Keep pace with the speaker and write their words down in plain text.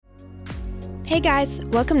Hey guys,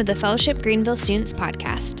 welcome to the Fellowship Greenville Students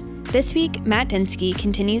Podcast. This week, Matt Densky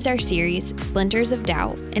continues our series, Splinters of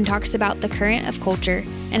Doubt, and talks about the current of culture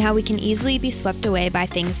and how we can easily be swept away by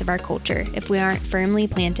things of our culture if we aren't firmly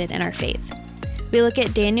planted in our faith. We look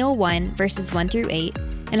at Daniel 1, verses 1 through 8,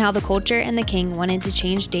 and how the culture and the king wanted to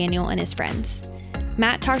change Daniel and his friends.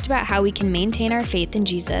 Matt talked about how we can maintain our faith in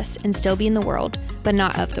Jesus and still be in the world, but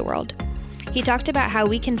not of the world. He talked about how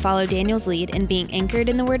we can follow Daniel's lead in being anchored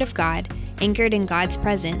in the Word of God, anchored in God's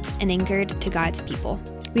presence, and anchored to God's people.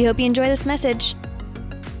 We hope you enjoy this message.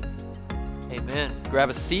 Amen. Grab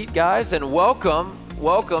a seat, guys, and welcome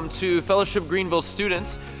to Fellowship Greenville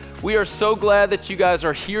students. We are so glad that you guys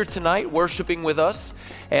are here tonight worshiping with us,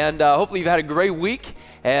 and hopefully you've had a great week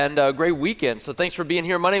and a great weekend. So thanks for being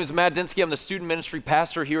here. My name is Matt Densky. I'm the student ministry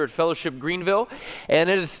pastor here at Fellowship Greenville, and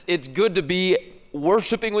it's good to be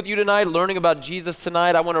worshiping with you tonight, learning about Jesus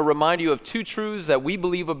tonight. I want to remind you of two truths that we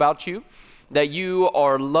believe about you, that you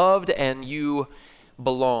are loved and you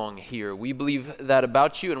belong here. We believe that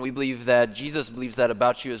about you, and we believe that Jesus believes that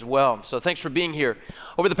about you as well. So thanks for being here.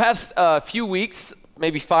 Over the past few weeks,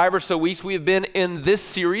 maybe 5 or so weeks, we have been in this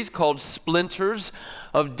series called Splinters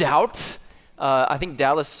of Doubt. I think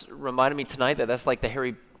Dallas reminded me tonight that that's like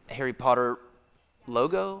the Harry Potter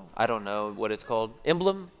logo. I don't know what it's called.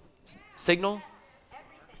 Emblem? Signal?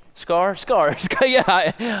 Scar.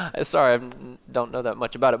 Yeah, sorry, I don't know that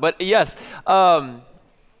much about it. But yes, I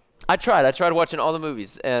tried watching all the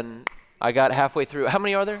movies, and I got halfway through. How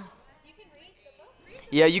many are there? You can read the book.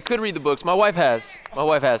 Yeah, you could read the books. My wife has.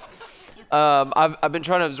 I've been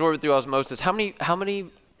trying to absorb it through osmosis. How many?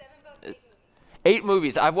 7 books, 8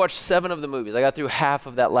 movies. I've watched 7 of the movies. I got through half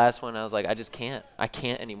of that last one. I was like, I just can't. I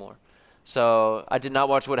can't anymore. So I did not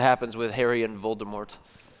watch What Happens with Harry and Voldemort.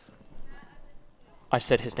 I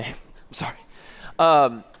said his name. I'm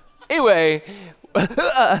sorry. Anyway,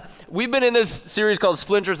 we've been in this series called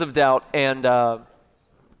Splinters of Doubt, and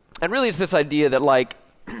really it's this idea that, like,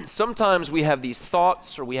 sometimes we have these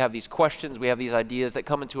thoughts or we have these questions, we have these ideas that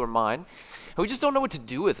come into our mind, and we just don't know what to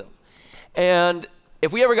do with them. And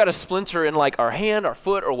if we ever got a splinter in, like, our hand, our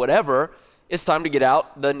foot, or whatever, it's time to get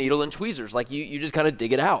out the needle and tweezers. Like, you just kind of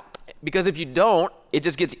dig it out. Because if you don't, it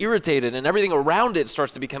just gets irritated, and everything around it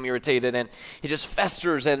starts to become irritated, and it just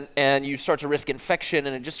festers, and you start to risk infection,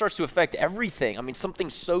 and it just starts to affect everything. I mean, something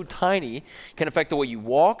so tiny can affect the way you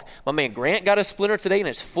walk. My man Grant got a splinter today in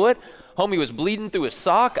his foot. Homie was bleeding through his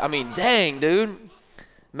sock. I mean, dang, dude.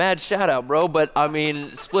 Mad shout out, bro. But, I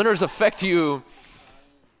mean, splinters affect you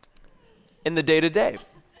in the day-to-day.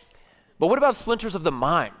 But what about splinters of the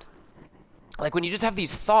mind? Like when you just have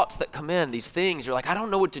these thoughts that come in, these things, you're like, I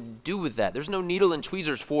don't know what to do with that. There's no needle and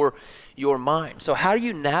tweezers for your mind. So how do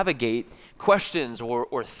you navigate questions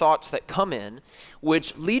or thoughts that come in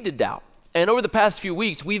which lead to doubt? And over the past few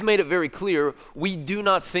weeks, we've made it very clear we do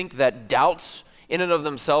not think that doubts in and of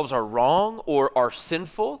themselves are wrong or are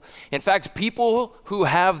sinful. In fact, people who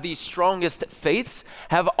have the strongest faiths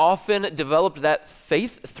have often developed that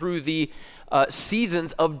faith through the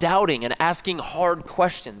seasons of doubting and asking hard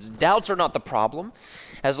questions. Doubts are not the problem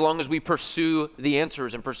as long as we pursue the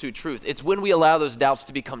answers and pursue truth. It's when we allow those doubts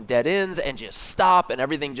to become dead ends and just stop and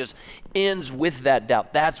everything just ends with that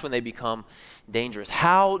doubt. That's when they become dangerous.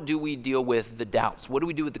 How do we deal with the doubts? What do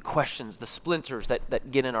we do with the questions, the splinters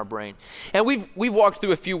that get in our brain? And we've walked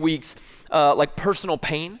through a few weeks like personal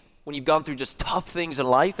pain, when you've gone through just tough things in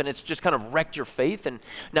life and it's just kind of wrecked your faith, and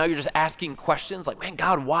now you're just asking questions like, man,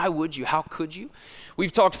 God, why would you? How could you?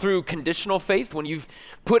 We've talked through conditional faith, when you've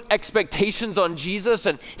put expectations on Jesus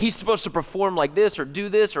and he's supposed to perform like this or do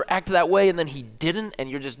this or act that way, and then he didn't,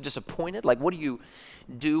 and you're just disappointed. Like, what do you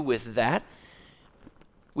do with that?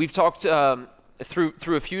 We've talked through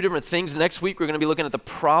a few different things. Next week, we're going to be looking at the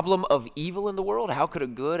problem of evil in the world. How could a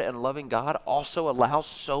good and loving God also allow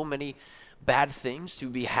so many bad things to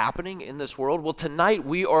be happening in this world? Well, tonight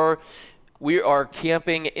we are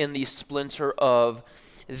camping in the splinter of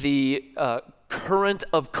the current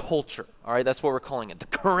of culture. All right, that's what we're calling it, the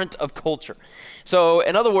current of culture. So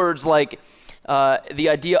in other words, like the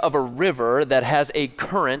idea of a river that has a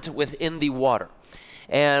current within the water.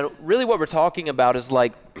 And really what we're talking about is,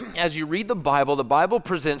 like, as you read the Bible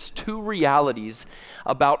presents 2 realities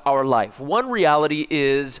about our life. One reality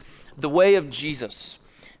is the way of Jesus,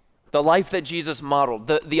 the life that Jesus modeled,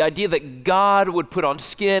 the idea that God would put on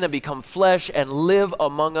skin and become flesh and live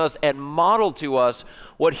among us and model to us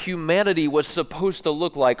what humanity was supposed to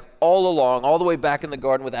look like all along, all the way back in the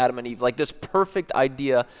garden with Adam and Eve, like this perfect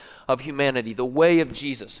idea of humanity, the way of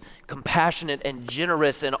Jesus, compassionate and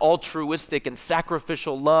generous and altruistic and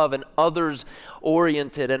sacrificial love and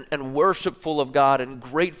others-oriented and worshipful of God and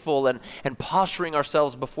grateful and posturing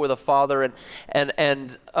ourselves before the Father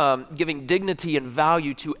and giving dignity and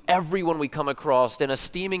value to everyone we come across and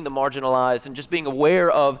esteeming the marginalized and just being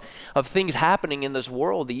aware of things happening in this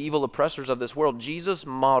world, the evil oppressors of this world. Jesus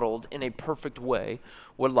modeled in a perfect way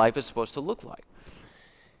what life is supposed to look like.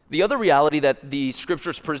 The other reality that the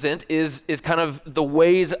scriptures present is kind of the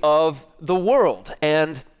ways of the world.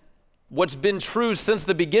 And what's been true since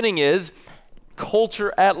the beginning is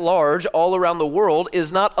culture at large all around the world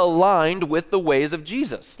is not aligned with the ways of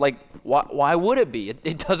Jesus. Like, why would it be?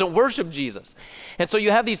 It doesn't worship Jesus. And so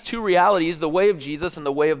you have these two realities, the way of Jesus and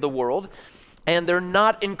the way of the world, and they're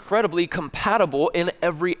not incredibly compatible in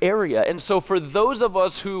every area. And so for those of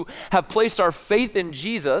us who have placed our faith in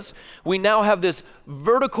Jesus, we now have this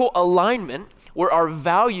vertical alignment where our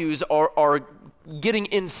values are getting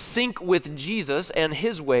in sync with Jesus and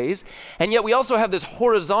his ways. And yet we also have this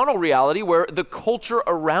horizontal reality where the culture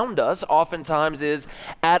around us oftentimes is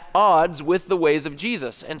at odds with the ways of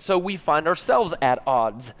Jesus. And so we find ourselves at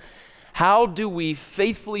odds. How do we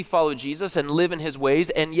faithfully follow Jesus and live in his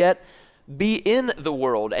ways and yet be in the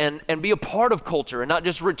world and be a part of culture and not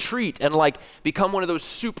just retreat and like become one of those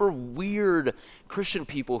super weird Christian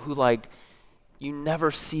people who like you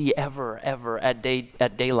never see ever at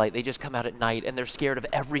daylight. They just come out at night and they're scared of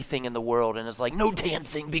everything in the world and it's like, no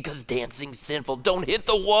dancing because dancing's sinful. Don't hit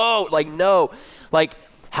the wall. Like, no. Like,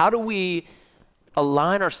 how do we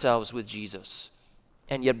align ourselves with Jesus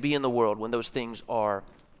and yet be in the world when those things are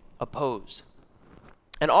opposed?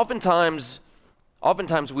 And oftentimes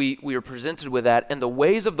we are presented with that, and the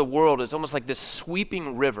ways of the world is almost like this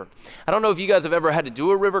sweeping river. I don't know if you guys have ever had to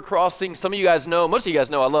do a river crossing. Some of you guys know, most of you guys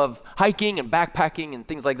know I love hiking and backpacking and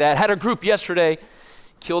things like that. Had a group yesterday,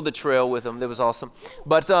 killed the trail with them. That was awesome.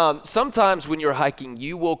 But sometimes when you're hiking,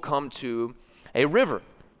 you will come to a river.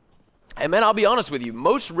 And man, I'll be honest with you,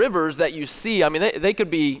 most rivers that you see, I mean, they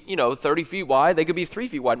could be, 30 feet wide, they could be 3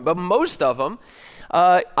 feet wide, but most of them,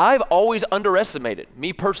 I've always underestimated,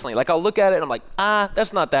 me personally. Like, I'll look at it and I'm like,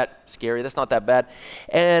 that's not that scary, that's not that bad.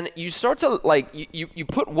 And you start to, like, you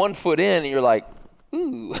put 1 foot in and you're like,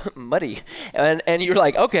 ooh, muddy. And you're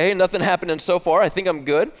like, okay, nothing happening so far. I think I'm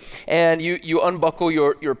good. And you unbuckle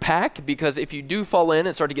your pack because if you do fall in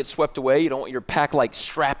and start to get swept away, you don't want your pack like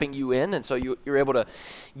strapping you in. And so you're able to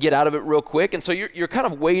get out of it real quick. And so you're kind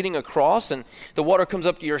of wading across and the water comes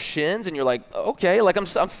up to your shins and you're like, okay, like I'm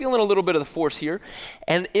feeling a little bit of the force here.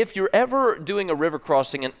 And if you're ever doing a river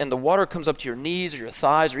crossing and the water comes up to your knees or your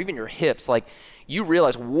thighs or even your hips, like, you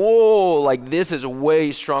realize, whoa, like this is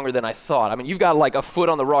way stronger than I thought. I mean, you've got like a foot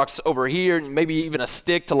on the rocks over here and maybe even a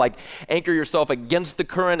stick to like anchor yourself against the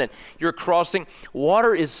current and you're crossing.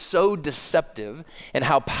 Water is so deceptive in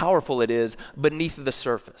how powerful it is beneath the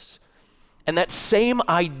surface. And that same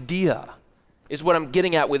idea is what I'm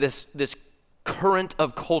getting at with this current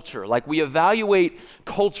of culture. Like we evaluate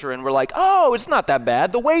culture and we're like, oh, it's not that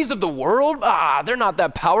bad. The ways of the world, they're not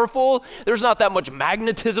that powerful. There's not that much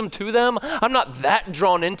magnetism to them. I'm not that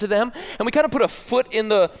drawn into them. And we kind of put a foot in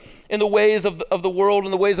the ways of the world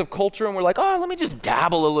and the ways of culture and we're like, oh, let me just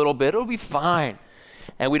dabble a little bit. It'll be fine.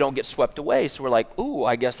 And we don't get swept away. So we're like, ooh,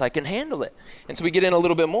 I guess I can handle it. And so we get in a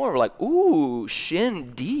little bit more. We're like, ooh,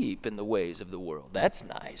 shin deep in the ways of the world. That's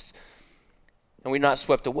nice. And we're not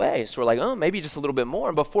swept away. So we're like, oh, maybe just a little bit more.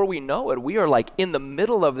 And before we know it, we are like in the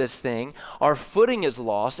middle of this thing. Our footing is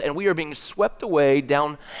lost, and we are being swept away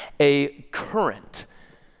down a current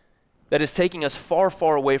that is taking us far,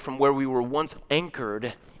 far away from where we were once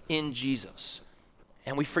anchored in Jesus.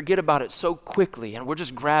 And we forget about it so quickly, and we're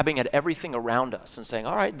just grabbing at everything around us and saying,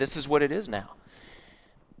 all right, this is what it is now.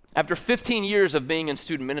 After 15 years of being in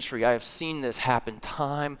student ministry, I have seen this happen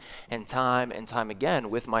time and time and time again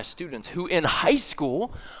with my students who in high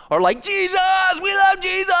school are like, Jesus, we love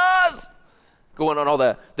Jesus. Going on all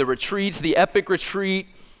the retreats, the epic retreat,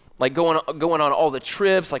 like going on all the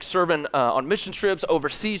trips, like serving on mission trips,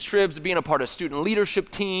 overseas trips, being a part of student leadership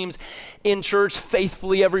teams, in church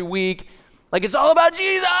faithfully every week. Like it's all about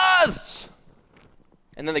Jesus.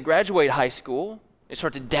 And then they graduate high school. They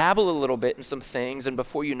start to dabble a little bit in some things, and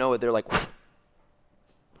before you know it, they're like,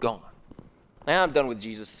 gone. Now I'm done with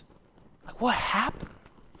Jesus. Like, what happened?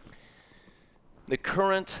 The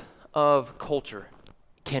current of culture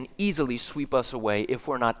can easily sweep us away if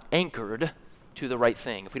we're not anchored to the right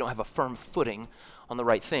thing, if we don't have a firm footing on the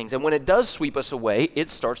right things. And when it does sweep us away, it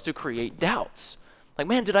starts to create doubts. Like,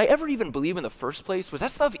 man, did I ever even believe in the first place? Was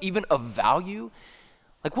that stuff even of value?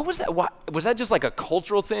 Like, what was that? Why, was that just like a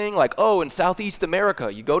cultural thing? Like, oh, in Southeast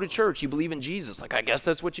America, you go to church, you believe in Jesus. Like, I guess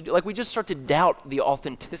that's what you do. Like, we just start to doubt the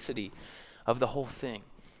authenticity of the whole thing.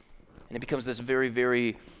 And it becomes this very,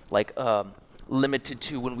 very, like, limited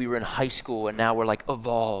to when we were in high school, and now we're, like,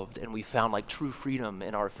 evolved, and we found, like, true freedom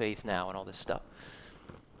in our faith now and all this stuff.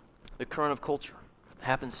 The current of culture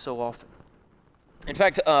happens so often. In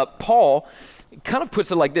fact, Paul kind of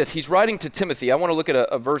puts it like this. He's writing to Timothy. I want to look at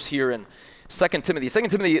a verse here in 2 Timothy. 2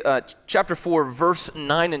 Timothy chapter 4, verse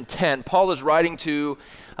 9 and 10. Paul is writing to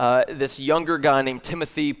this younger guy named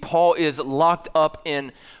Timothy. Paul is locked up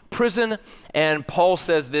in prison, and Paul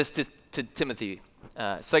says this to Timothy.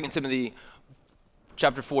 2 Timothy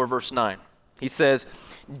chapter 4, verse 9. He says,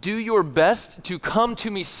 "Do your best to come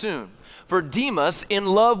to me soon. For Demas, in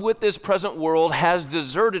love with this present world, has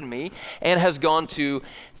deserted me and has gone to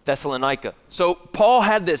Thessalonica." So Paul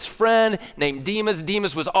had this friend named Demas.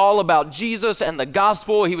 Demas was all about Jesus and the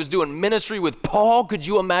gospel. He was doing ministry with Paul. Could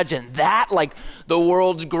you imagine that? Like the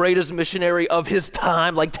world's greatest missionary of his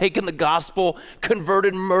time, like taking the gospel,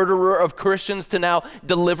 converted murderer of Christians to now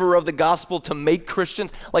deliverer of the gospel to make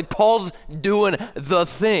Christians. Like Paul's doing the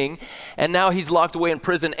thing, and now he's locked away in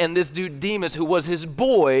prison. And this dude Demas, who was his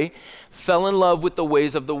boy, fell in love with the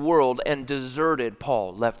ways of the world and deserted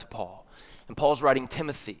Paul, left Paul. And Paul's writing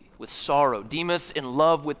Timothy with sorrow. Demas, in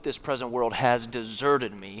love with this present world, has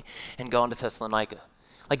deserted me and gone to Thessalonica.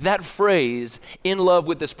 Like that phrase, in love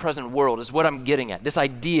with this present world, is what I'm getting at. This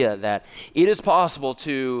idea that it is possible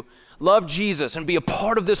to love Jesus and be a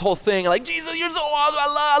part of this whole thing. Like, Jesus, you're so awesome.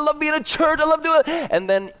 I love being in church. I love doing it. And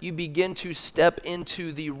then you begin to step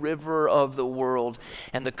into the river of the world,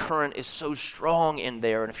 and the current is so strong in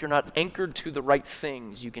there. And if you're not anchored to the right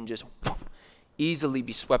things, you can just easily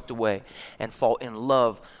be swept away and fall in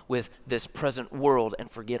love with this present world and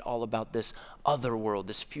forget all about this other world,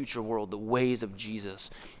 this future world, the ways of Jesus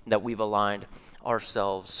that we've aligned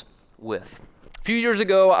ourselves with. A few years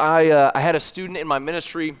ago, I had a student in my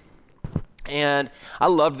ministry, and I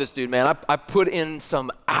loved this dude, man. I put in some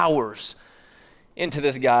hours into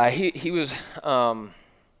this guy. He was, I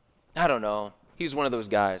don't know, he was one of those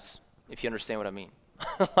guys, if you understand what I mean.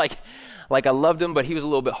 like I loved him, but he was a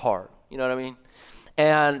little bit hard, you know what I mean?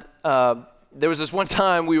 And there was this one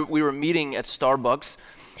time we were meeting at Starbucks,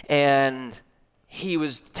 and he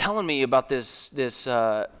was telling me about this this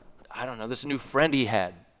new friend he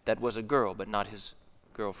had that was a girl, but not his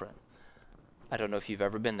girlfriend. I don't know if you've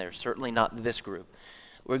ever been there. Certainly not this group.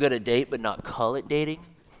 We're going to date, but not call it dating.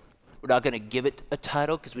 We're not going to give it a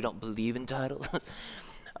title because we don't believe in titles.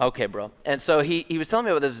 Okay, bro. And so he was telling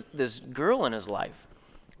me about this girl in his life.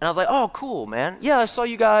 And I was like, oh, cool, man. Yeah, I saw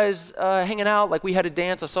you guys hanging out. Like, we had a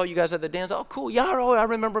dance. I saw you guys at the dance. Oh, cool. Yeah, I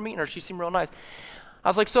remember meeting her. She seemed real nice. I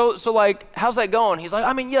was like, so like, how's that going? He's like,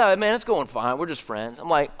 I mean, yeah, man, it's going fine. We're just friends. I'm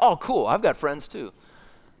like, oh, cool. I've got friends, too.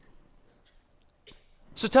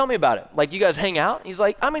 So tell me about it. Like, you guys hang out? He's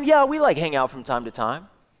like, I mean, yeah, we, like, hang out from time to time.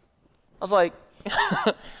 I was like,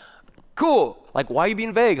 cool. Like, why are you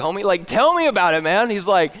being vague, homie? Like, tell me about it, man. He's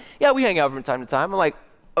like, yeah, we hang out from time to time. I'm like,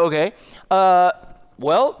 okay.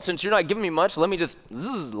 Well, since you're not giving me much, let me just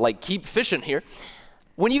keep fishing here.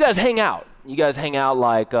 When you guys hang out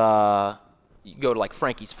like, you go to like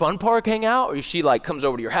Frankie's Fun Park hang out, or she like comes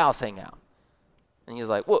over to your house hang out? And he's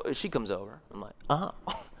like, well, she comes over. I'm like,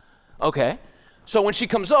 okay. So when she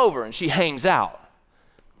comes over and she hangs out,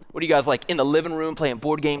 what are you guys like in the living room playing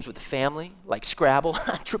board games with the family, like Scrabble,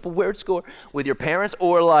 triple word score with your parents,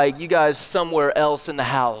 or like you guys somewhere else in the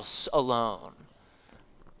house alone?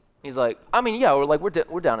 He's like, I mean, yeah,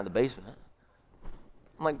 we're down in the basement.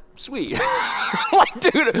 I'm like, sweet. Like,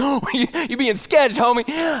 dude, you being sketch, homie.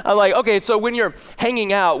 I'm like, okay, so when you're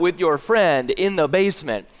hanging out with your friend in the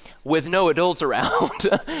basement with no adults around,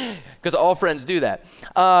 because all friends do that,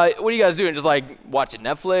 what are you guys doing? Just like watching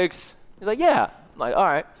Netflix? He's like, yeah. I'm like, all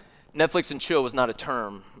right. Netflix and chill was not a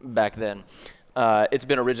term back then. It's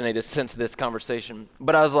been originated since this conversation.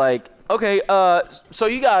 But I was like, okay, so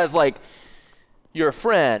you guys like, you're a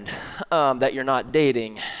friend that you're not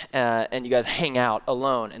dating, and you guys hang out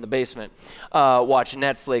alone in the basement, watch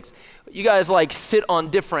Netflix. You guys like sit on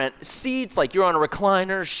different seats, like you're on a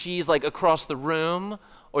recliner, she's like across the room,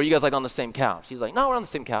 or you guys like on the same couch? He's like, no, we're on the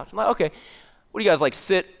same couch. I'm like, okay. What do you guys like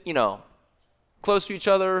sit, close to each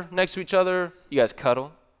other, next to each other? You guys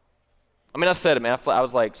cuddle? I mean, I said it, man. I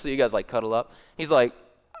was like, so you guys like cuddle up? He's like,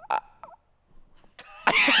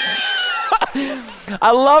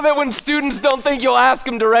 I love it when students don't think you'll ask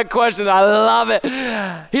them direct questions. I love it.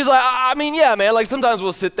 He's like, I mean, yeah, man. Like sometimes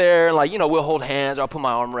we'll sit there and like, we'll hold hands. I'll put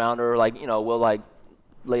my arm around her. Like, we'll like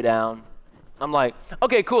lay down. I'm like,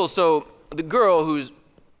 okay, cool. So the girl who's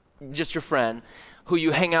just your friend, who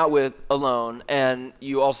you hang out with alone and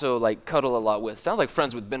you also like cuddle a lot with. Sounds like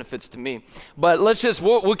friends with benefits to me. But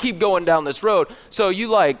we'll keep going down this road. So you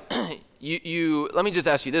like, you let me just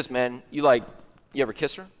ask you this, man. You ever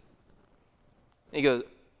kiss her? And he goes,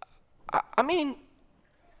 I mean,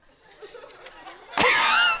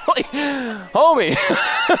 like, homie,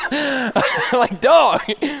 like, dog.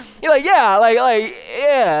 You're like, yeah,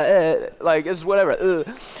 yeah, like, it's whatever.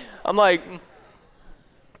 I'm like,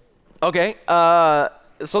 okay,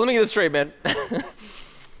 so let me get this straight, man.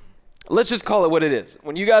 Let's just call it what it is.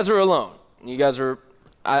 When you guys are alone,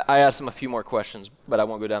 I asked him a few more questions, but I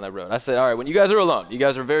won't go down that road. I said, all right, when you guys are alone, you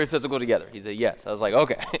guys are very physical together. He said, yes. I was like,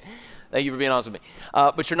 okay. Thank you for being honest with me.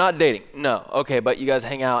 But you're not dating? No. Okay, but you guys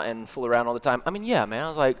hang out and fool around all the time? I mean, yeah, man. I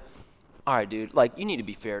was like, all right, dude, like, you need to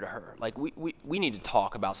be fair to her. Like, we need to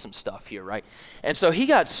talk about some stuff here, right? And so he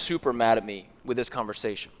got super mad at me with this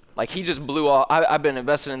conversation. Like, he just blew off. I've been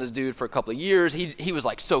invested in this dude for a couple of years. He was,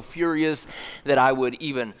 like, so furious that I would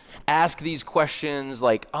even ask these questions,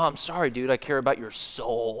 like, oh, I'm sorry, dude, I care about your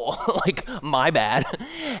soul. Like, my bad.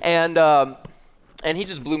 And he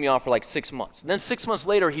just blew me off for, like, 6 months. And then 6 months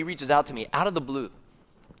later, he reaches out to me out of the blue.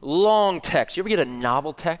 Long text. You ever get a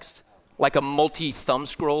novel text? Like a multi-thumb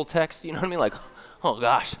scroll text? You know what I mean? Like, oh,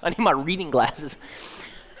 gosh, I need my reading glasses.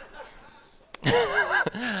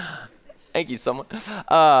 Thank you, someone.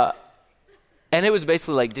 And it was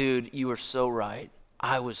basically like, dude, you were so right.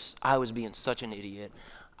 I was being such an idiot.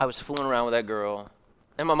 I was fooling around with that girl.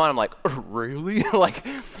 In my mind, I'm like, really? Like,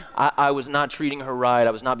 I was not treating her right.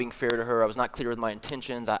 I was not being fair to her. I was not clear with my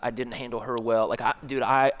intentions. I didn't handle her well. Like,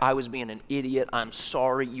 I was being an idiot. I'm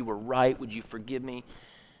sorry. You were right. Would you forgive me?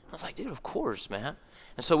 I was like, dude, of course, man.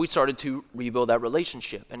 And so we started to rebuild that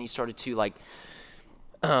relationship. And he started to, like,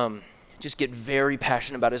 just get very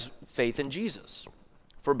passionate about his faith in Jesus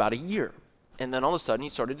for about a year. And then all of a sudden, he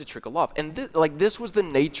started to trickle off. And this was the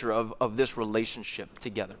nature of this relationship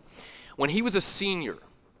together. When he was a senior,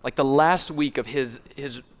 like the last week of his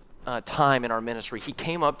time in our ministry, he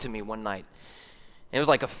came up to me one night. And it was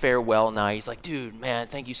like a farewell night. He's like, dude, man,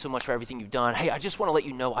 thank you so much for everything you've done. Hey, I just want to let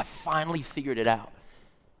you know I finally figured it out.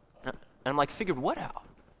 And I'm like, figured what out?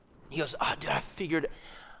 He goes, oh, dude,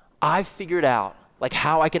 I figured out like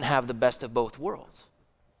how I can have the best of both worlds.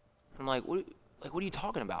 I'm like, what are you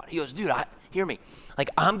talking about? He goes, dude, hear me.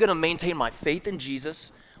 Like, I'm going to maintain my faith in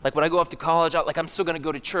Jesus. Like, when I go off to college, I'm still going to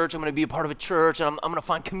go to church. I'm going to be a part of a church, and I'm going to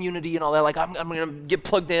find community and all that. Like, I'm going to get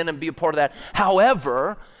plugged in and be a part of that.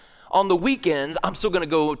 However, on the weekends, I'm still going to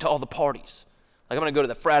go to all the parties. Like, I'm going to go to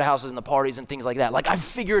the frat houses and the parties and things like that. Like, I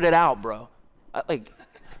figured it out, bro. I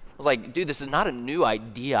was like, dude, this is not a new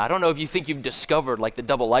idea. I don't know if you think you've discovered, like, the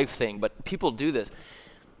double life thing, but people do this.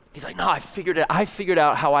 He's like, no, I figured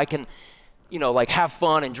out how I can, like, have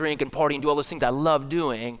fun and drink and party and do all those things I love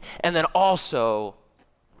doing, and then also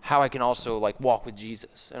how I can also, like, walk with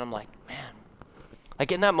Jesus. And I'm like, man,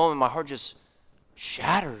 like, in that moment, my heart just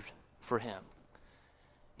shattered for him.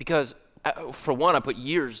 Because, for one, I put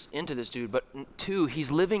years into this dude, but two, he's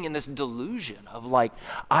living in this delusion of, like,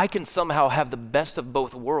 I can somehow have the best of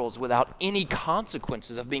both worlds without any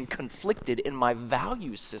consequences of being conflicted in my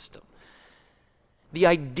value system. The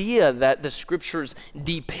idea that the scriptures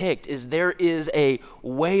depict is there is a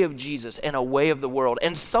way of Jesus and a way of the world.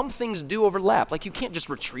 And some things do overlap. Like, you can't just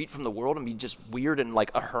retreat from the world and be just weird and like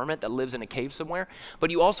a hermit that lives in a cave somewhere. But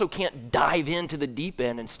you also can't dive into the deep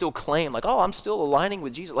end and still claim like, oh, I'm still aligning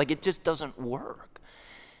with Jesus. Like, it just doesn't work.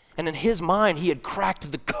 And in his mind, he had cracked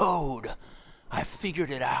the code. I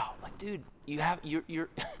figured it out. Like, dude,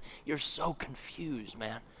 you're so confused,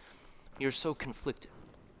 man. You're so conflicted.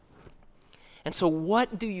 And so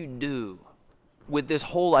what do you do with this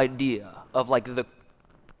whole idea of like the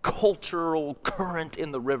cultural current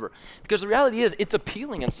in the river? Because the reality is it's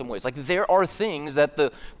appealing in some ways. Like, there are things that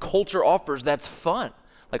the culture offers that's fun.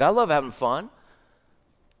 Like, I love having fun.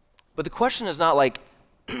 But the question is not like,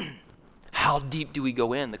 how deep do we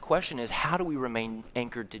go in? The question is, how do we remain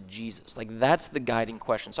anchored to Jesus? Like, that's the guiding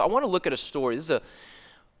question. So I want to look at a story. This is one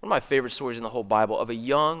of my favorite stories in the whole Bible of a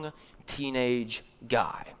young teenage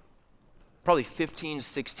guy. Probably 15,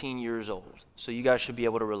 16 years old. So you guys should be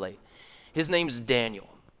able to relate. His name's Daniel.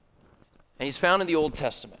 And he's found in the Old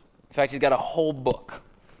Testament. In fact, he's got a whole book.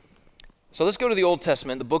 So let's go to the Old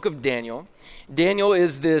Testament, the book of Daniel. Daniel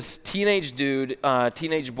is this teenage dude,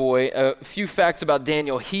 teenage boy. A few facts about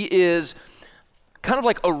Daniel. He is kind of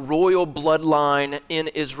like a royal bloodline in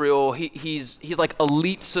Israel. He's like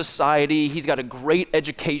elite society. He's got a great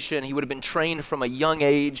education. He would have been trained from a young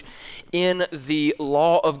age in the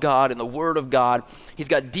law of God and the word of God. He's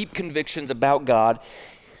got deep convictions about God.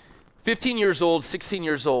 15 years old, 16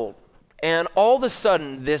 years old. And all of a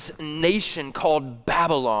sudden, this nation called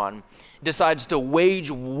Babylon decides to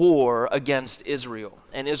wage war against Israel,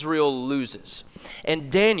 and Israel loses.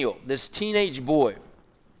 And Daniel, this teenage boy,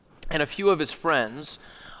 and a few of his friends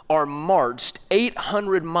are marched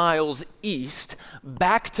 800 miles east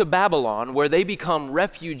back to Babylon, where they become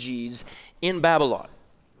refugees in Babylon.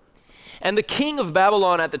 And the king of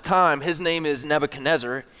Babylon at the time, his name is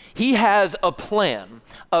Nebuchadnezzar, he has a plan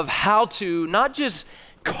of how to not just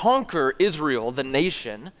conquer Israel, the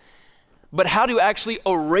nation, but how to actually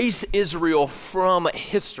erase Israel from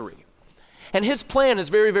history. And his plan is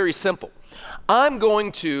very, very simple. I'm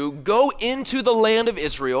going to go into the land of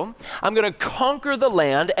Israel, I'm going to conquer the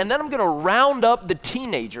land, and then I'm going to round up the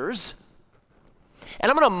teenagers,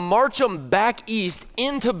 and I'm going to march them back east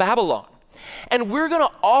into Babylon. And we're going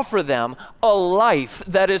to offer them a life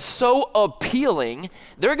that is so appealing,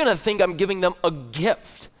 they're going to think I'm giving them a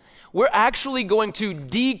gift. We're actually going to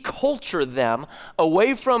deculture them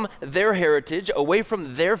away from their heritage, away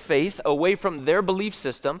from their faith, away from their belief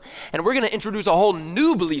system, and we're going to introduce a whole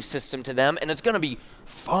new belief system to them, and it's going to be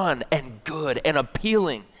fun and good and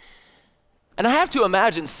appealing. And I have to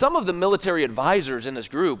imagine some of the military advisors in this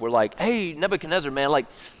group were like, hey, Nebuchadnezzar, man, like,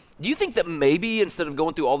 do you think that maybe instead of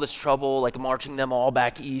going through all this trouble, like marching them all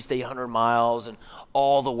back east 800 miles and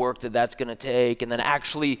all the work that that's going to take, and then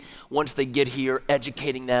actually once they get here,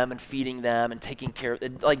 educating them and feeding them and taking care of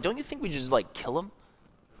it, like, don't you think we just like kill them?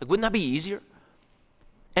 Like, wouldn't that be easier?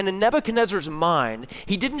 And in Nebuchadnezzar's mind,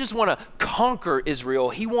 he didn't just want to conquer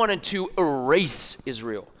Israel, he wanted to erase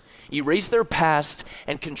Israel, erase their past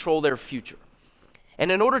and control their future.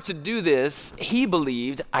 And in order to do this, he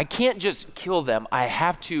believed, I can't just kill them, I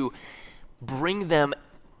have to bring them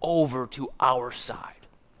over to our side.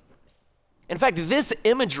 In fact, this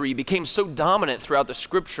imagery became so dominant throughout the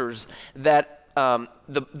scriptures that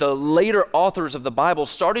the later authors of the Bible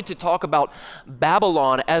started to talk about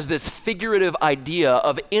Babylon as this figurative idea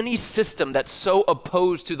of any system that's so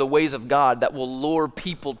opposed to the ways of God that will lure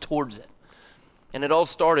people towards it. And it all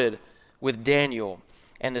started with Daniel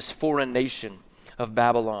and this foreign nation of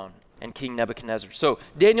Babylon and King Nebuchadnezzar. So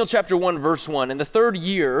Daniel chapter 1 verse 1, in the 3rd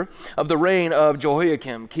year of the reign of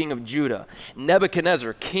Jehoiakim, king of Judah,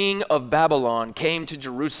 Nebuchadnezzar, king of Babylon, came to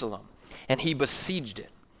Jerusalem, and he besieged it.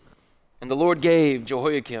 And the Lord gave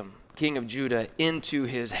Jehoiakim, king of Judah, into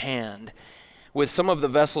his hand with some of the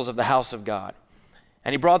vessels of the house of God.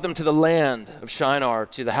 And he brought them to the land of Shinar,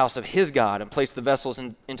 to the house of his God, and placed the vessels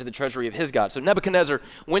into the treasury of his God. So Nebuchadnezzar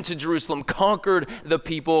went to Jerusalem, conquered the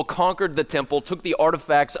people, conquered the temple, took the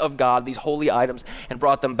artifacts of God, these holy items, and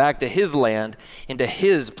brought them back to his land, into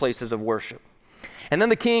his places of worship. And then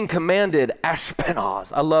the king commanded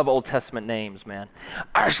Ashpenaz, I love Old Testament names, man,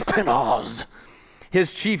 Ashpenaz,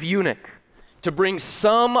 his chief eunuch, to bring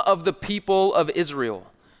some of the people of Israel,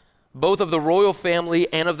 both of the royal family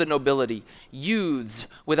and of the nobility, youths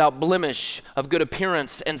without blemish, of good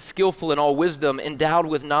appearance and skillful in all wisdom, endowed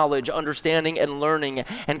with knowledge, understanding and learning,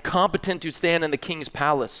 and competent to stand in the king's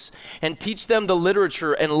palace, and teach them the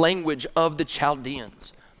literature and language of the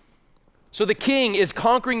Chaldeans. So the king is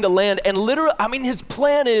conquering the land, and his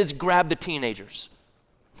plan is grab the teenagers.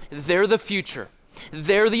 They're the future.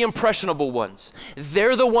 They're the impressionable ones.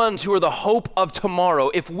 They're the ones who are the hope of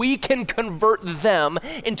tomorrow. If we can convert them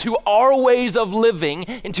into our ways of living,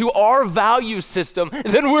 into our value system,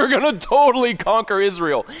 then we're going to totally conquer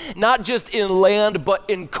Israel. Not just in land, but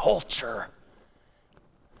in culture.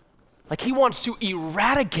 Like, he wants to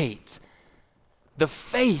eradicate the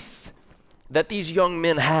faith that these young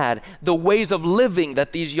men had, the ways of living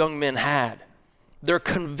that these young men had, their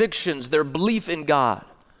convictions, their belief in God.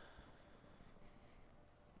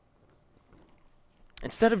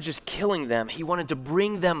 Instead of just killing them, he wanted to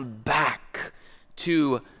bring them back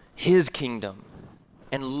to his kingdom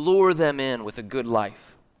and lure them in with a good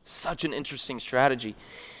life. Such an interesting strategy.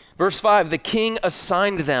 Verse 5, the king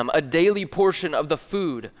assigned them a daily portion of the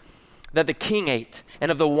food that the king ate and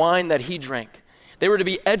of the wine that he drank. They were to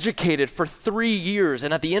be educated for 3 years,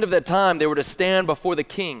 and at the end of that time, they were to stand before the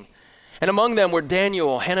king. And among them were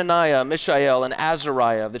Daniel, Hananiah, Mishael, and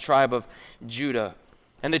Azariah of the tribe of Judah.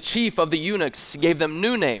 And the chief of the eunuchs gave them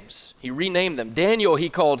new names. He renamed them. Daniel he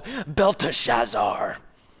called Belteshazzar.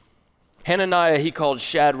 Hananiah he called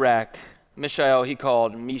Shadrach. Mishael he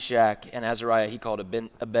called Meshach. And Azariah he called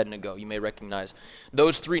Abednego. You may recognize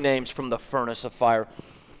those 3 names from the furnace of fire.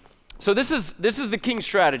 So this is the king's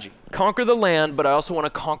strategy. Conquer the land, but I also want to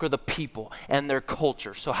conquer the people and their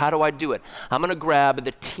culture. So how do I do it? I'm going to grab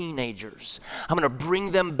the teenagers. I'm going to bring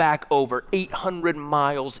them back over 800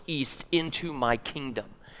 miles east into my kingdom.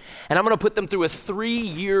 And I'm going to put them through a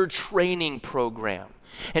 3-year training program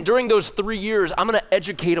And during those 3 years, I'm going to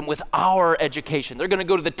educate them with our education. They're going to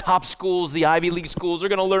go to the top schools, the Ivy League schools. They're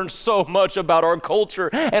going to learn so much about our culture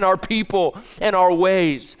and our people and our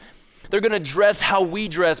ways. They're going to dress how we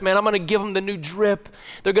dress. Man, I'm going to give them the new drip.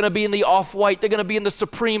 They're going to be in the off-white. They're going to be in the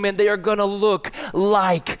Supreme, and they are going to look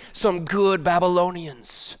like some good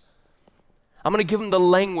Babylonians. I'm going to give them the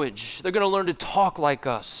language. They're going to learn to talk like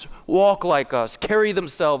us, walk like us, carry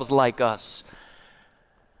themselves like us.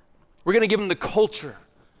 We're going to give them the culture.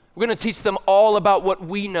 We're going to teach them all about what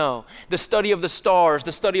we know, the study of the stars,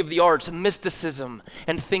 the study of the arts, mysticism,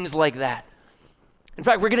 and things like that. In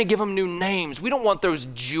fact, we're going to give them new names. We don't want those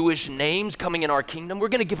Jewish names coming in our kingdom. We're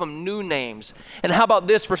going to give them new names. And how about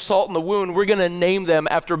this for salt in the wound? We're going to name them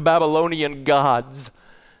after Babylonian gods.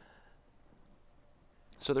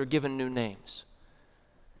 So they're given new names.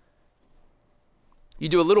 You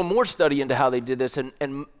do a little more study into how they did this,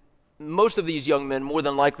 and most of these young men more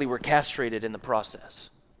than likely were castrated in the process.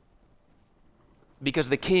 Because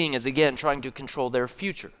the king is, again, trying to control their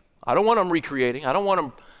future. I don't want them recreating. I don't want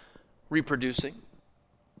them reproducing.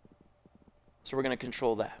 So we're going to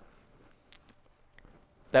control that.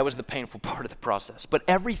 That was the painful part of the process. But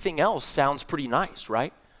everything else sounds pretty nice,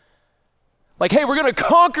 right? Like, hey, we're going to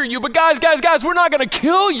conquer you, but guys, we're not going to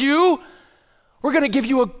kill you. We're going to give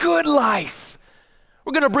you a good life.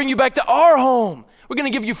 We're going to bring you back to our home. We're going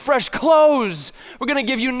to give you fresh clothes. We're going to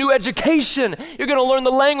give you new education. You're going to learn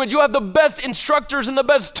the language. You have the best instructors and the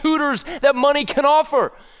best tutors that money can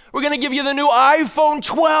offer. We're going to give you the new iPhone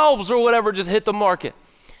 12s or whatever just hit the market.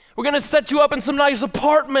 We're going to set you up in some nice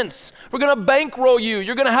apartments. We're going to bankroll you.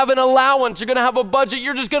 You're going to have an allowance. You're going to have a budget.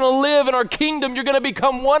 You're just going to live in our kingdom. You're going to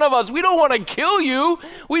become one of us. We don't want to kill you.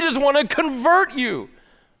 We just want to convert you.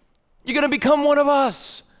 You're going to become one of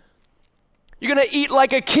us. You're going to eat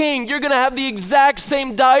like a king. You're going to have the exact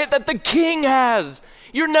same diet that the king has.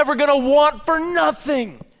 You're never going to want for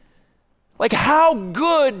nothing. Like, how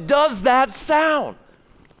good does that sound?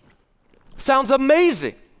 Sounds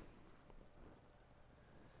amazing.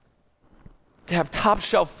 To have top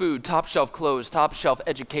shelf food, top shelf clothes, top shelf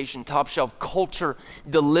education, top shelf culture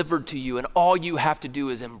delivered to you, and all you have to do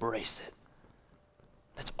is embrace it.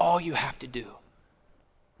 That's all you have to do.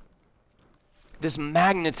 This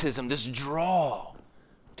magnetism, this draw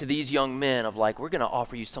to these young men of like, we're going to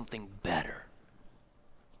offer you something better.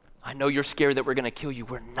 I know you're scared that we're going to kill you.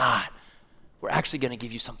 We're not. We're actually going to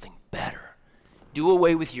give you something better. Do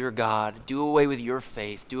away with your God. Do away with your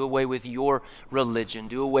faith. Do away with your religion.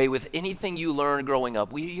 Do away with anything you learned growing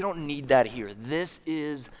up. You don't need that here. This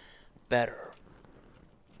is better.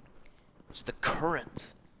 It's the current.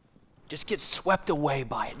 Just get swept away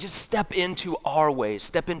by it. Just step into our ways.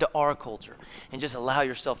 Step into our culture. And just allow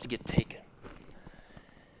yourself to get taken.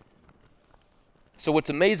 So what's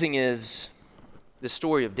amazing is the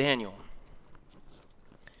story of Daniel.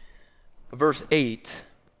 Verse 8.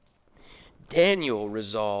 Daniel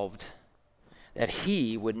resolved that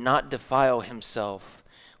he would not defile himself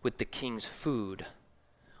with the king's food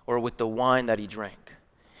or with the wine that he drank.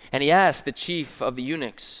 And he asked the chief of the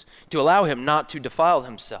eunuchs to allow him not to defile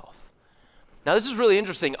himself. Now this is really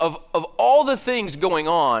interesting. Of all the things going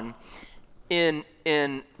on in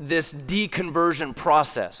this deconversion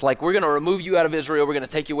process, like we're going to remove you out of Israel, we're going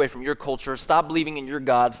to take you away from your culture, stop believing in your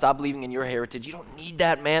God, stop believing in your heritage. You don't need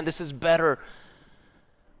that, man. This is better.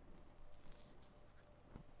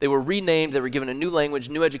 They were renamed, they were given a new language,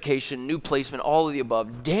 new education, new placement, all of the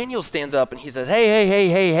above. Daniel stands up and he says,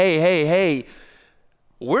 hey,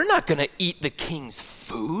 we're not going to eat the king's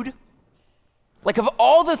food. Like, of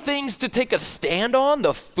all the things to take a stand on,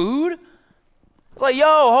 the food? It's like, yo,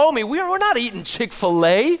 homie, we're not eating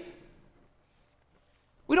Chick-fil-A.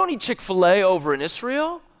 We don't eat Chick-fil-A over in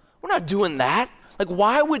Israel. We're not doing that. Like,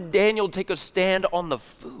 why would Daniel take a stand on the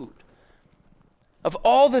food? Of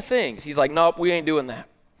all the things, he's like, nope, we ain't doing that.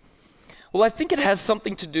 Well, I think it has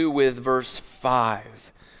something to do with verse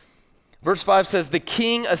 5. Verse 5 says, the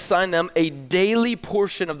king assigned them a daily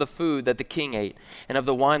portion of the food that the king ate and of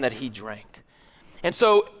the wine that he drank. And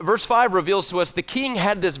so verse 5 reveals to us the king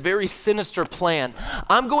had this very sinister plan.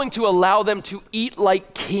 I'm going to allow them to eat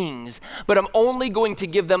like kings, but I'm only going to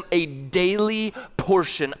give them a daily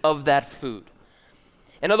portion of that food.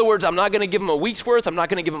 In other words, I'm not going to give them a week's worth. I'm not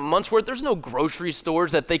going to give them a month's worth. There's no grocery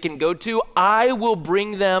stores that they can go to. I will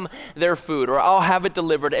bring them their food, or I'll have it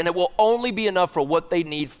delivered, and it will only be enough for what they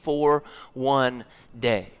need for one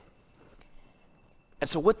day. And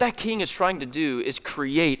so what that king is trying to do is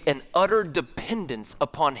create an utter dependence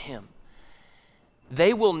upon him.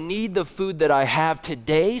 they will need the food that I have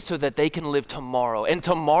today so that they can live tomorrow. And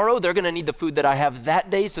tomorrow, they're going to need the food that I have that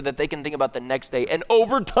day so that they can think about the next day. And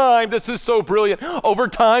over time, this is so brilliant. Over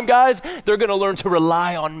time, guys, they're going to learn to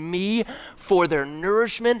rely on me for their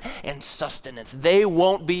nourishment and sustenance. They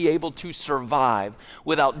won't be able to survive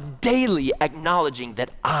without daily acknowledging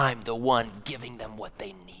that I'm the one giving them what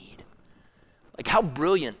they need. Like, how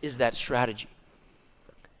brilliant is that strategy?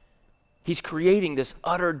 He's creating this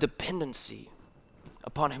utter dependency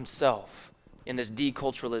upon himself in this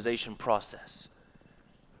deculturalization process.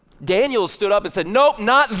 Daniel stood up and said, nope,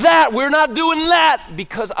 not that. We're not doing that.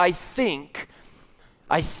 Because I think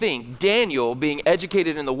Daniel, being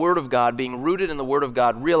educated in the Word of God, being rooted in the Word of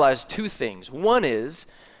God, realized two things. One is,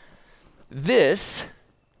 this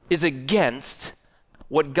is against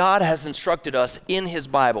what God has instructed us in his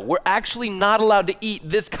Bible. We're actually not allowed to eat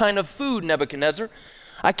this kind of food, Nebuchadnezzar.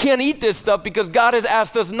 I can't eat this stuff because God has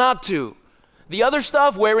asked us not to. The other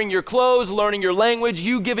stuff, wearing your clothes, learning your language,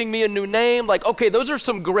 you giving me a new name, like, okay, those are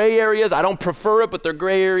some gray areas. I don't prefer it, but they're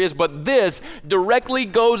gray areas. But this directly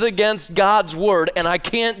goes against God's word, and I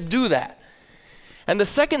can't do that. And the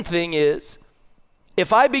second thing is,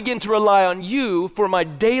 if I begin to rely on you for my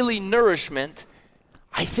daily nourishment,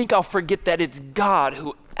 I think I'll forget that it's God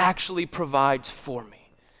who actually provides for me.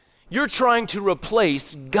 You're trying to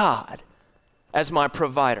replace God as my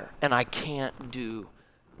provider, and I can't do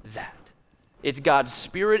that. It's God's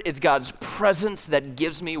Spirit, it's God's presence that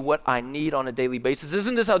gives me what I need on a daily basis.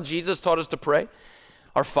 Isn't this how Jesus taught us to pray?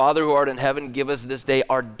 Our Father who art in heaven, give us this day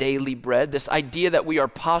our daily bread. This idea that we are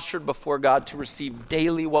postured before God to receive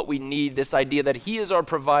daily what we need. This idea that he is our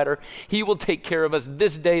provider. He will take care of us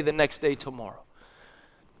this day, the next day, tomorrow.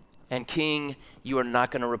 And King, you are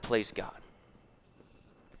not going to replace God.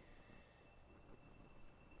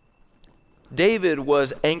 David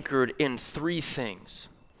was anchored in three things.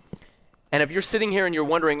 And if you're sitting here and you're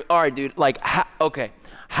wondering, all right, dude, like,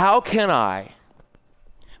 how can I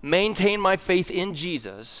maintain my faith in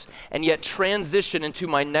Jesus and yet transition into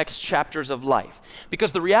my next chapters of life?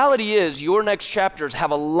 Because the reality is your next chapters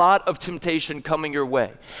have a lot of temptation coming your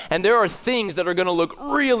way. And there are things that are going to look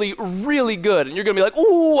really, really good. And you're going to be like,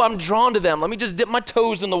 ooh, I'm drawn to them. Let me just dip my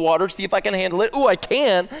toes in the water, see if I can handle it. Ooh, I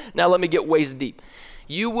can. Now let me get waist deep.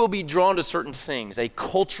 You will be drawn to certain things, a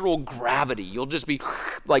cultural gravity. You'll just be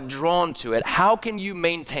like drawn to it. How can you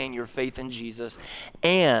maintain your faith in Jesus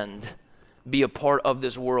and be a part of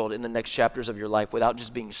this world in the next chapters of your life without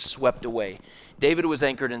just being swept away? David was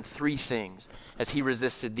anchored in three things as he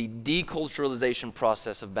resisted the deculturalization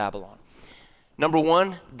process of Babylon. Number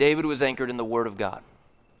one, David was anchored in the Word of God.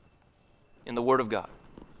 In the Word of God.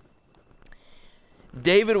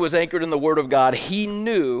 David was anchored in the Word of God. He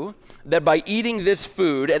knew that by eating this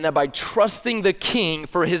food and that by trusting the king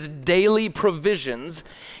for his daily provisions,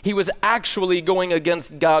 he was actually going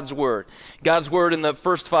against God's Word. God's Word in the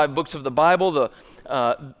first 5 books of the Bible,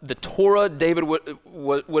 the Torah, Daniel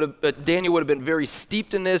would have been very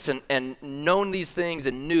steeped in this and known these things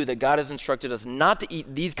and knew that God has instructed us not to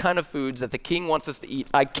eat these kind of foods that the king wants us to eat.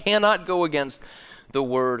 I cannot go against the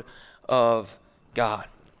Word of God.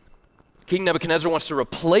 King Nebuchadnezzar wants to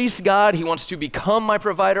replace God. He wants to become my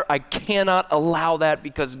provider. I cannot allow that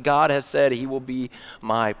because God has said he will be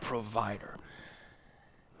my provider.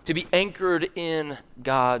 To be anchored in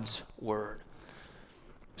God's Word.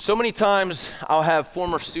 So many times I'll have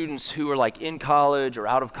former students who are like in college or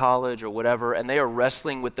out of college or whatever, and they are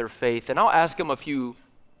wrestling with their faith, and I'll ask them a few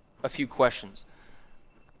questions.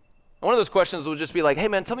 One of those questions will just be like, hey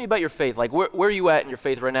man, tell me about your faith. Like, where are you at in your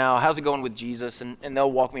faith right now? How's it going with Jesus? And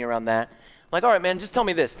they'll walk me around that. I'm like, all right, man, just tell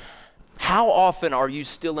me this. How often are you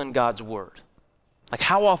still in God's Word? Like,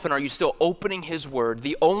 how often are you still opening his Word,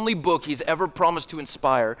 the only book he's ever promised to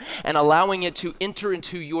inspire, and allowing it to enter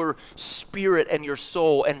into your spirit and your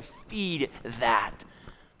soul and feed that?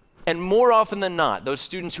 And more often than not, those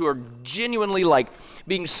students who are genuinely like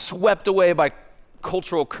being swept away by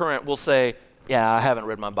cultural current will say, yeah, I haven't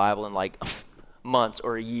read my Bible in like months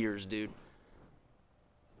or years, dude.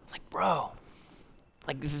 It's like, bro,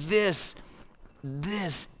 like this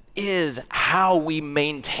is how we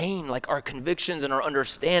maintain like our convictions and our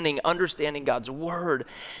understanding God's Word,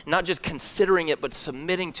 not just considering it, but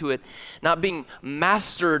submitting to it, not being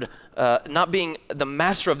mastered, not being the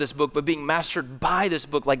master of this book, but being mastered by this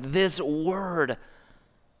book. Like, this Word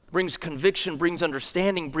brings conviction, brings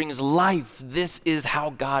understanding, brings life. This is how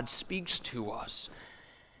God speaks to us.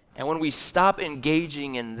 And when we stop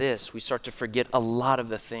engaging in this, we start to forget a lot of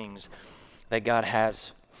the things that God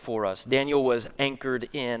has for us. Daniel was anchored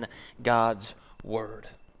in God's Word.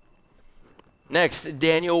 Next,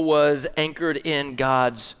 Daniel was anchored in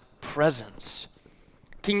God's presence.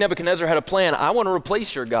 King Nebuchadnezzar had a plan. I want to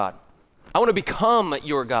replace your God. I want to become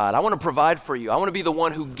your God. I want to provide for you. I want to be the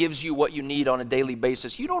one who gives you what you need on a daily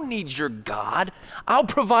basis. You don't need your God. I'll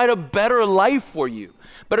provide a better life for you,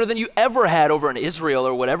 better than you ever had over in Israel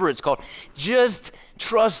or whatever it's called. Just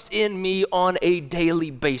trust in me on a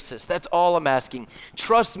daily basis. That's all I'm asking.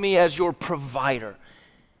 Trust me as your provider.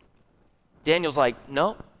 Daniel's like,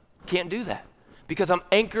 no, can't do that. Because I'm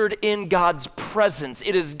anchored in God's presence.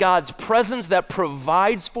 It is God's presence that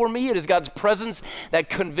provides for me. It is God's presence that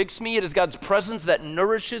convicts me. It is God's presence that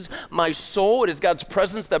nourishes my soul. It is God's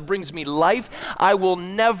presence that brings me life. I will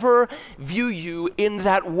never view you in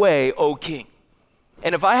that way, O King.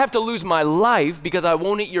 And if I have to lose my life because I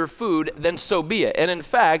won't eat your food, then so be it. And in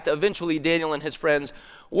fact, eventually Daniel and his friends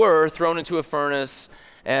were thrown into a furnace,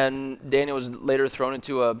 and Daniel was later thrown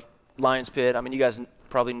into a lion's pit. I mean, you guys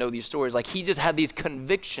probably know these stories. Like, he just had these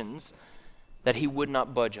convictions that he would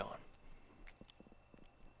not budge on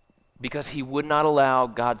because he would not allow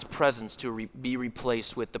God's presence to be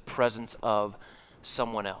replaced with the presence of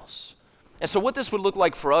someone else. And so what this would look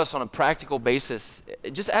like for us on a practical basis,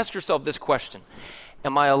 just ask yourself this question.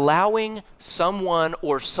 Am I allowing someone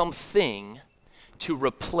or something to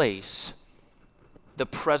replace the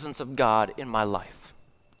presence of God in my life?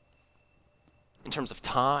 In terms of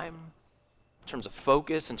time, in terms of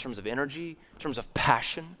focus, in terms of energy, in terms of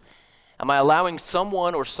passion? Am I allowing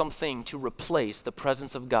someone or something to replace the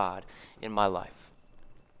presence of God in my life?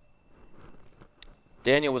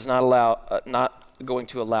 Daniel was not going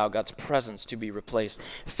to allow God's presence to be replaced.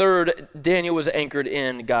 Third, Daniel was anchored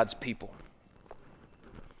in God's people.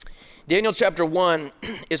 Daniel chapter 1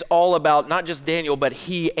 is all about not just Daniel, but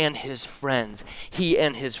he and his friends. He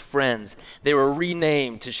and his friends. They were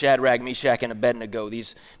renamed to Shadrach, Meshach, and Abednego,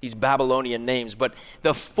 these Babylonian names. But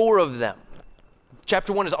the four of them,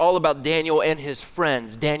 chapter 1 is all about Daniel and his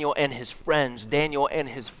friends, Daniel and his friends, Daniel and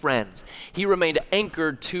his friends. He remained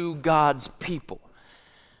anchored to God's people.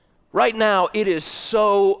 Right now, it is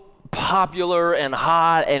so popular and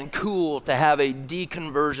hot and cool to have a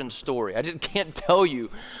deconversion story. I just can't tell you,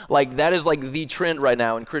 like, that is like the trend right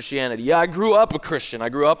now in Christianity. Yeah, I grew up a Christian. I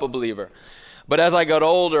grew up a believer. But as I got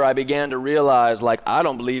older, I began to realize, like, I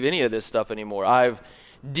don't believe any of this stuff anymore. I've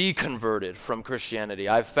deconverted from Christianity.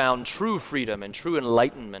 I've found true freedom and true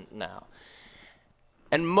enlightenment now.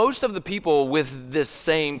 And most of the people with this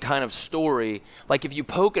same kind of story, like, if you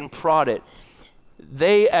poke and prod it,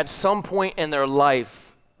 they at some point in their life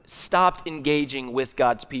stopped engaging with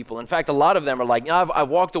God's people. In fact, a lot of them are like, I've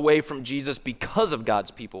walked away from Jesus because of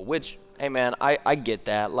God's people, which, hey man, I get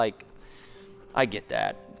that. Like, I get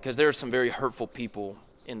that, because there are some very hurtful people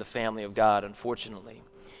in the family of God, unfortunately.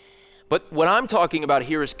 But what I'm talking about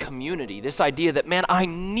here is community, this idea that, man, I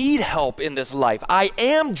need help in this life. I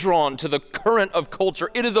am drawn to the current of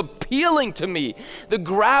culture. It is appealing to me. The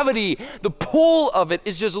gravity, the pull of it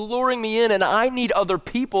is just luring me in, and I need other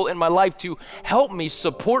people in my life to help me,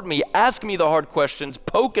 support me, ask me the hard questions,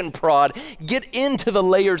 poke and prod, get into the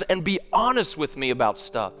layers, and be honest with me about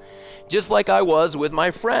stuff. Just like I was with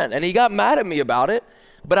my friend, and he got mad at me about it,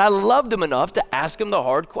 but I loved him enough to ask him the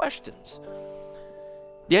hard questions.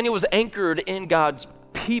 Daniel was anchored in God's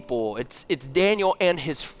people. It's Daniel and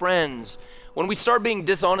his friends. When we start being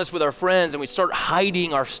dishonest with our friends and we start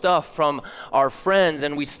hiding our stuff from our friends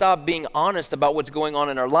and we stop being honest about what's going on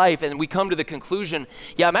in our life and we come to the conclusion,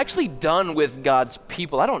 yeah, I'm actually done with God's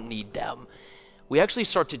people. I don't need them. We actually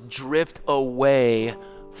start to drift away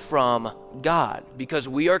from God because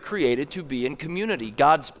we are created to be in community.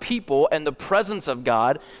 God's people and the presence of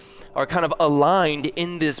God are kind of aligned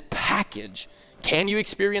in this package. Can you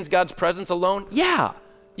experience God's presence alone? Yeah,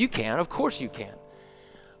 you can. Of course you can.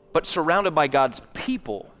 But surrounded by God's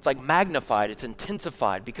people, it's like magnified, it's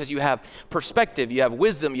intensified because you have perspective, you have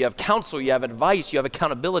wisdom, you have counsel, you have advice, you have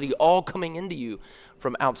accountability all coming into you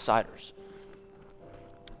from outsiders.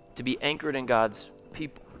 To be anchored in God's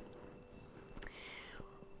people.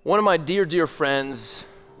 One of my dear friends,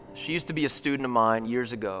 she used to be a student of mine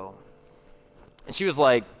years ago, and she was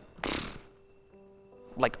like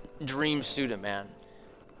dream student, man.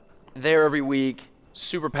 There every week,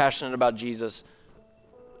 super passionate about Jesus,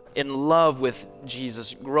 in love with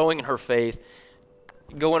Jesus, growing in her faith,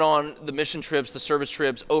 going on the mission trips, the service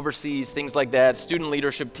trips, overseas, things like that, student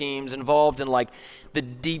leadership teams, involved in like the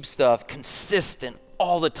deep stuff, consistent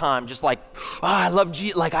all the time, just like, I love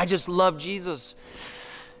Jesus, like I just love Jesus.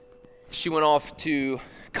 She went off to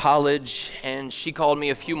college and she called me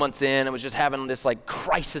a few months in and was just having this like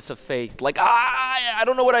crisis of faith. Like, I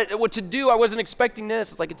don't know what to do. I wasn't expecting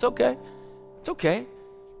this. It's like, it's okay. It's okay.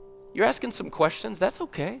 You're asking some questions. That's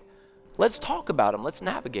okay. Let's talk about them. Let's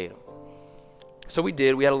navigate them. So we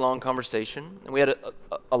did. We had a long conversation, and we had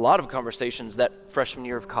a lot of conversations that freshman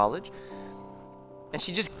year of college. And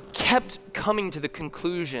she just kept coming to the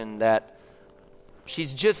conclusion that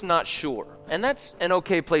she's just not sure. And that's an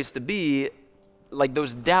okay place to be. Like,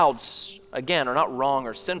 those doubts, again, are not wrong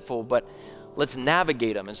or sinful, but let's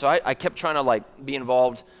navigate them. And so I kept trying to like be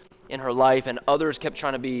involved in her life, and others kept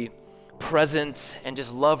trying to be present and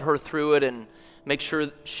just love her through it and make sure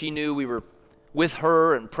she knew we were with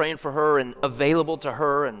her and praying for her and available to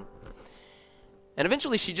her. And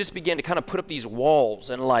eventually she just began to kind of put up these walls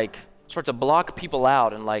and like start to block people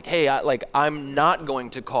out and like, hey, I'm not going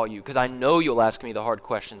to call you because I know you'll ask me the hard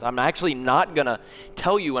questions. I'm actually not going to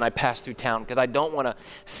tell you when I pass through town because I don't want to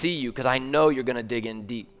see you because I know you're going to dig in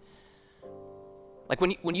deep. Like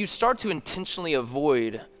when you start to intentionally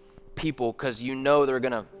avoid people because you know they're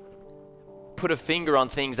going to put a finger on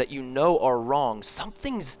things that you know are wrong,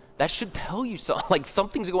 that should tell you something, like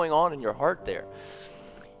something's going on in your heart there.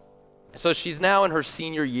 So she's now in her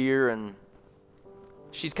senior year, and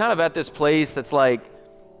she's kind of at this place that's like,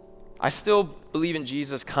 I still believe in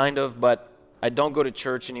Jesus kind of, but I don't go to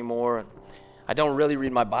church anymore. And I don't really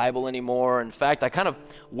read my Bible anymore. In fact, I kind of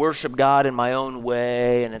worship God in my own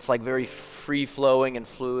way, and it's like very free-flowing and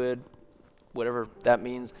fluid, whatever that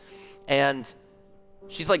means. And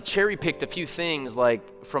she's like cherry-picked a few things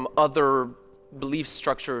like from other belief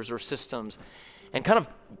structures or systems and kind of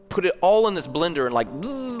put it all in this blender and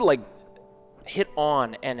like hit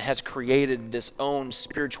on and has created this own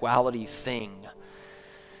spirituality thing.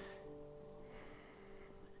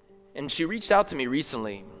 And she reached out to me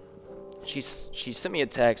recently. She sent me a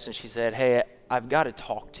text and she said, hey, I've got to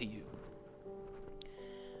talk to you.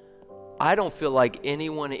 I don't feel like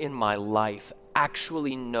anyone in my life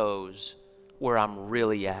actually knows where I'm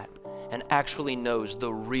really at and actually knows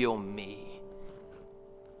the real me.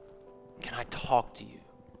 Can I talk to you?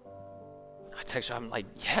 I text her, I'm like,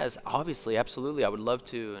 yes, obviously, absolutely, I would love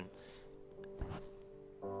to.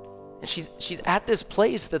 And she's at this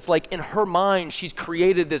place that's like, in her mind, she's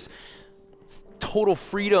created this total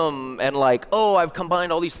freedom and like, oh, I've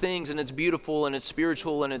combined all these things and it's beautiful and it's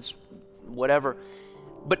spiritual and it's whatever.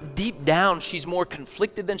 But deep down, she's more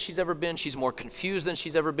conflicted than she's ever been. She's more confused than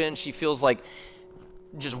she's ever been. She feels like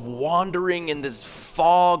just wandering in this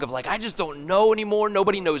fog of like, I just don't know anymore.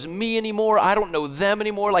 Nobody knows me anymore. I don't know them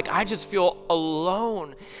anymore. Like, I just feel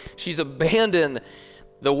alone. She's abandoned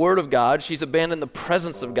the Word of God. She's abandoned the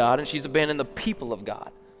presence of God, and she's abandoned the people of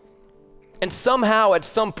God. And somehow at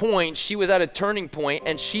some point, she was at a turning point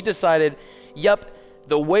and she decided, yep,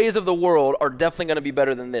 the ways of the world are definitely going to be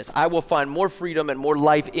better than this. I will find more freedom and more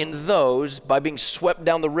life in those by being swept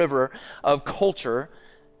down the river of culture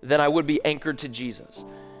than I would be anchored to Jesus.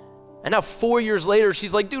 And now 4 years later,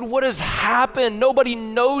 she's like, dude, what has happened? Nobody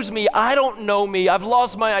knows me. I don't know me. I've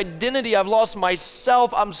lost my identity. I've lost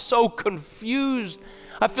myself. I'm so confused.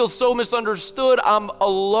 I feel so misunderstood. I'm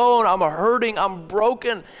alone. I'm hurting. I'm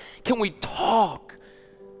broken. Can we talk?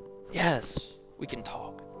 Yes, we can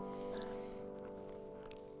talk.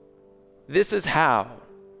 This is how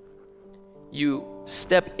you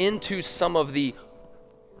step into some of the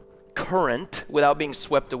current without being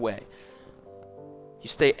swept away. You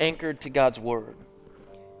stay anchored to God's word.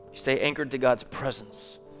 You stay anchored to God's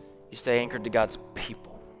presence. You stay anchored to God's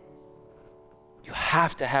people. You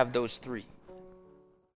have to have those three.